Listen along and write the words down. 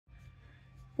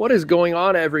What is going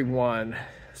on, everyone?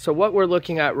 So what we're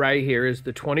looking at right here is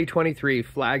the 2023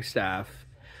 Flagstaff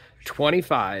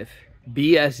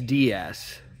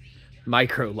 25BSDS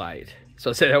Microlite.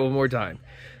 So I'll say that one more time.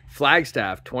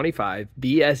 Flagstaff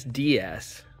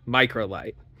 25BSDS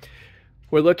Microlite.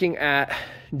 We're looking at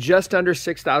just under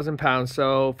 6,000 pounds,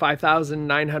 so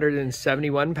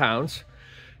 5,971 pounds,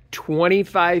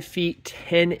 25 feet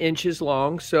 10 inches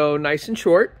long, so nice and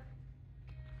short.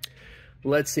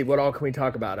 Let's see, what all can we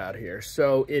talk about out here?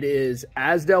 So it is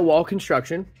Asdale wall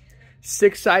construction,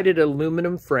 6-sided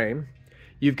aluminum frame.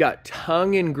 You've got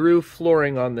tongue and groove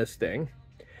flooring on this thing.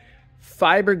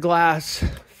 Fiberglass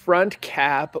front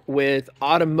cap with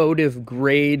automotive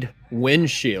grade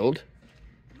windshield.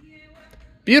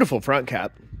 Beautiful front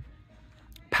cap.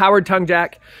 Powered tongue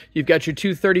jack. You've got your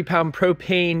two 30-pound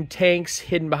propane tanks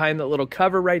hidden behind that little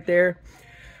cover right there.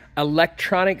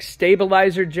 Electronic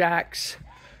stabilizer jacks.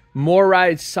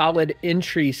 Morized solid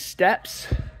entry steps,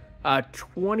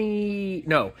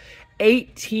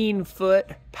 18-foot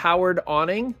powered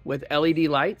awning with LED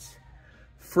lights,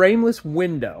 frameless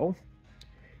window.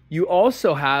 You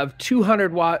also have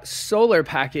 200-watt solar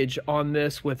package on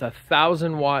this with a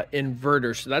 1,000-watt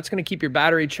inverter. So that's going to keep your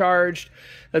battery charged.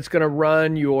 That's going to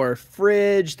run your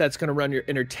fridge. That's going to run your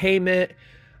entertainment,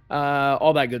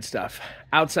 all that good stuff.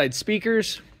 Outside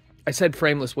speakers. I said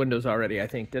frameless windows already, I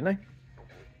think, didn't I?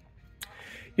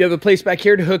 You have a place back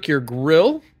here to hook your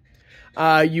grill.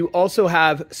 You also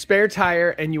have spare tire,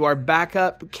 and you are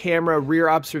backup camera, rear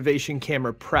observation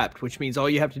camera prepped, which means all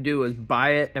you have to do is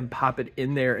buy it and pop it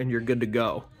in there and you're good to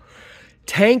go.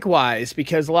 Tank wise,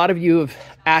 because a lot of you have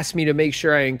asked me to make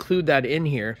sure I include that in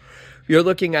here, you're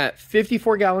looking at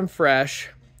 54-gallon fresh,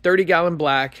 30-gallon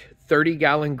black,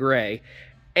 30-gallon gray,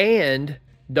 and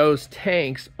those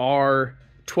tanks are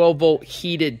 12-volt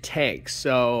heated tanks.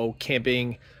 So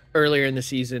camping earlier in the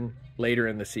season, later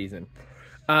in the season.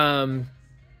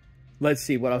 Let's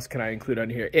see, what else can I include on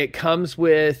here? It comes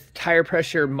with tire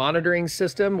pressure monitoring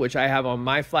system, which I have on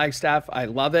my Flagstaff. I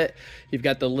love it. You've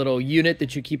got the little unit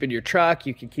that you keep in your truck.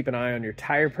 You can keep an eye on your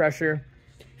tire pressure.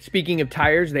 Speaking of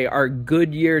tires, they are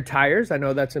Goodyear tires. I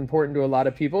know that's important to a lot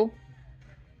of people.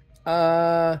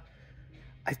 I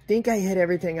think I hit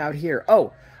everything out here.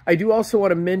 Oh, I do also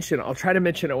want to mention, I'll try to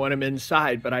mention it when I'm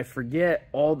inside, but I forget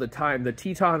all the time, the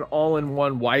Teton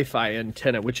all-in-one Wi-Fi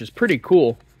antenna, which is pretty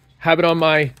cool. Have it on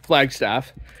my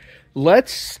Flagstaff.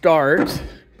 Let's start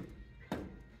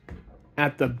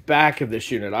at the back of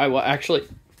this unit. I will actually,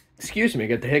 excuse me,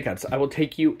 get the hiccups. I will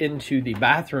take you into the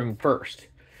bathroom first.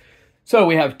 So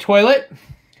we have toilet,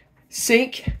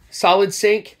 sink, solid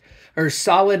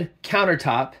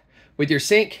countertop with your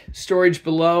sink, storage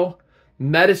below,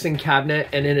 medicine cabinet,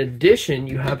 and in addition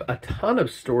you have a ton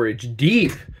of storage,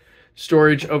 deep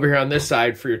storage over here on this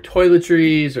side for your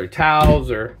toiletries or towels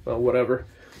or well, whatever.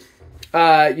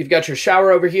 You've got your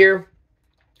shower over here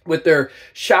with their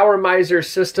shower miser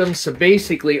system. So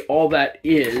basically all that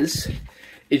is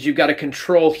you've got a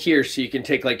control here so you can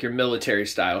take like your military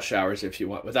style showers if you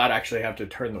want without actually having to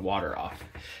turn the water off.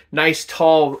 Nice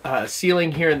tall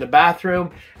ceiling here in the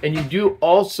bathroom. And you do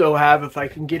also have, if I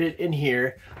can get it in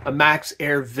here, a max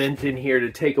air vent in here to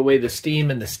take away the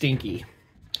steam and the stinky.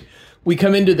 We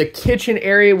come into the kitchen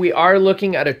area. We are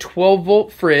looking at a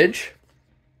 12-volt fridge.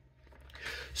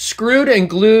 Screwed and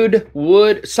glued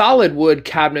wood, solid wood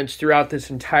cabinets throughout this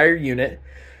entire unit.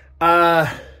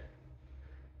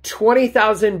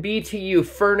 20,000 BTU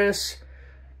furnace,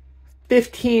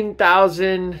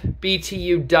 15,000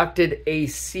 BTU ducted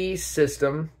AC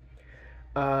system.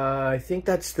 I think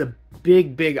that's the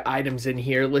big items in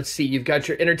here. Let's see, you've got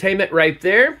your entertainment right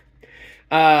there.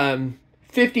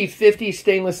 50/50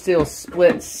 stainless steel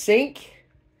split sink.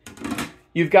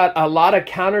 You've got a lot of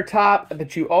countertop,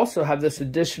 but you also have this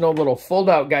additional little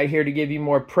fold-out guy here to give you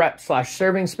more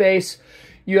prep/serving space.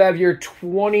 You have your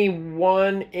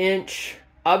 21-inch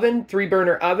oven,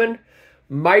 3-burner oven,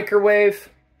 microwave.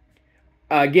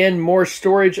 Again, more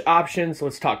storage options.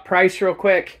 Let's talk price real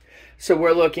quick. So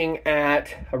we're looking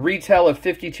at a retail of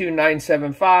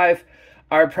 $52,975,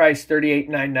 our price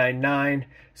 $38,999.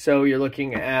 So you're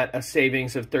looking at a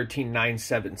savings of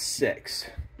 $13,976.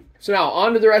 So now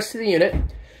on to the rest of the unit.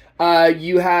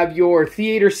 You have your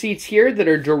theater seats here that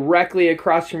are directly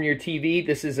across from your TV.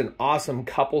 This is an awesome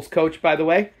couples coach, by the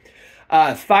way.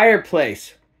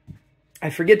 Fireplace. I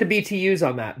forget the BTUs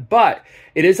on that, but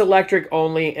it is electric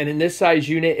only, and in this size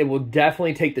unit, it will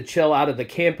definitely take the chill out of the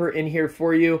camper in here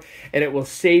for you, and it will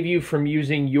save you from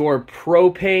using your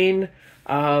propane,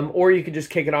 or you can just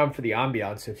kick it on for the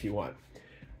ambiance if you want.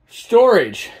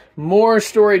 Storage. More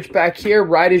storage back here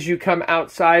right as you come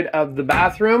outside of the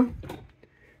bathroom.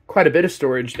 Quite a bit of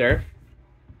storage there.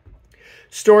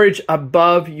 storage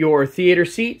above your theater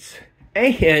seats,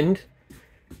 and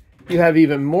you have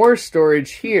even more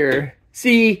storage here.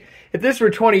 See, if this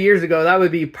were 20 years ago, that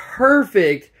would be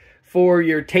perfect for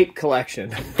your tape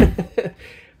collection.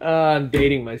 I'm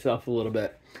dating myself a little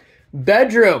bit.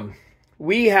 Bedroom.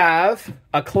 We have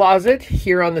a closet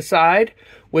here on the side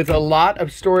with a lot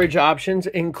of storage options,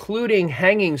 including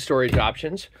hanging storage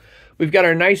options. We've got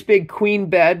our nice big queen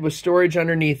bed with storage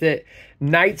underneath it.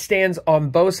 Nightstands on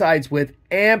both sides with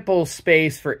ample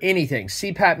space for anything.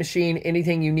 CPAP machine,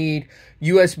 anything you need.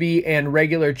 USB and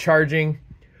regular charging.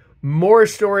 More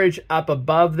storage up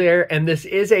above there. And this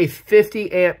is a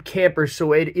 50 amp camper,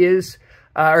 so it is,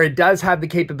 or it does have the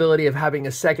capability of having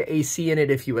a second AC in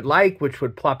it if you would like, which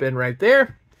would plop in right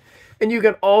there. And you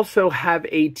can also have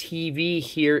a TV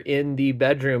here in the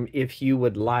bedroom if you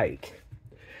would like.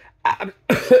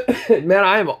 Man,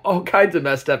 I am all kinds of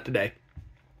messed up today.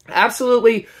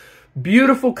 Absolutely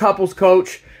beautiful couples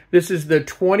coach. This is the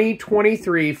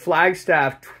 2023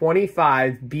 Flagstaff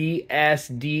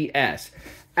 25BSDS.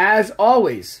 As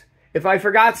always, if I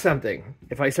forgot something,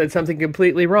 if I said something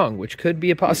completely wrong, which could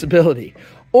be a possibility,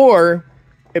 or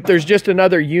if there's just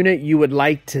another unit you would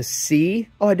like to see.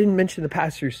 Oh, I didn't mention the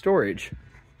pass-through storage.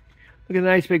 Look at the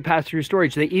nice big pass-through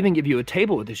storage. They even give you a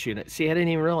table with this unit. See, I didn't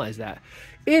even realize that.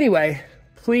 Anyway,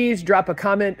 please drop a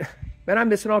comment. Man, I'm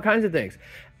missing all kinds of things.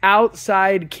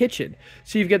 Outside kitchen.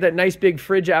 So you've got that nice big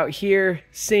fridge out here,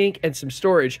 sink, and some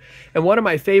storage. And one of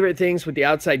my favorite things with the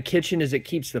outside kitchen is it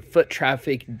keeps the foot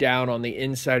traffic down on the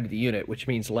inside of the unit, which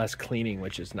means less cleaning,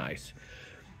 which is nice.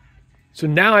 So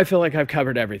now I feel like I've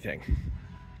covered everything.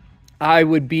 I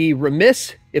would be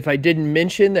remiss if I didn't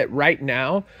mention that right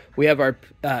now we have our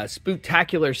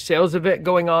spooktacular sales event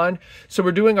going on. So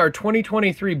we're doing our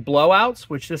 2023 blowouts,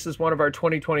 which this is one of our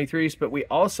 2023s, but we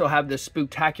also have this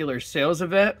spooktacular sales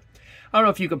event. I don't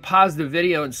know if you can pause the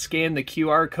video and scan the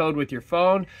QR code with your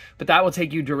phone, but that will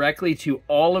take you directly to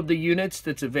all of the units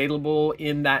that's available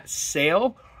in that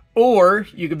sale, or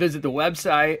you can visit the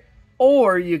website,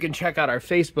 or you can check out our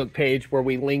Facebook page where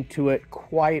we link to it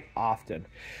quite often.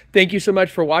 Thank you so much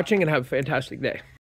for watching and have a fantastic day.